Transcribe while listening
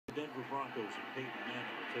Denver Broncos and Peyton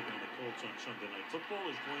Manning will take on the Colts on Sunday Night Football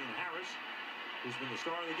as Dwayne Harris, who's been the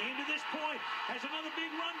star of the game to this point, has another big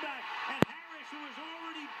run back. And Harris, who has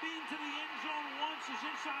already been to the end zone once, is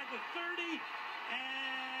inside the 30.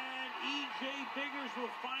 And E.J. Biggers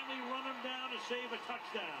will finally run him down to save a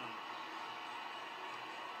touchdown.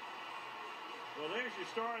 Well, there's your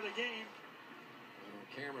star of the game.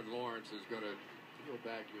 Cameron Lawrence is going to go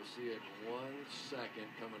back. You'll see it in 1 second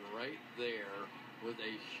coming right there with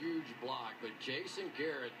a huge block. But Jason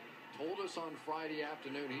Garrett told us on Friday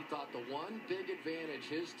afternoon he thought the one big advantage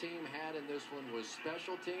his team had in this one was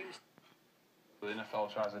special teams. The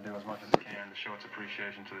NFL tries to do as much as it can to show its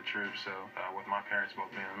appreciation to the troops. So with my parents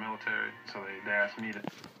both being in the military, so they asked me to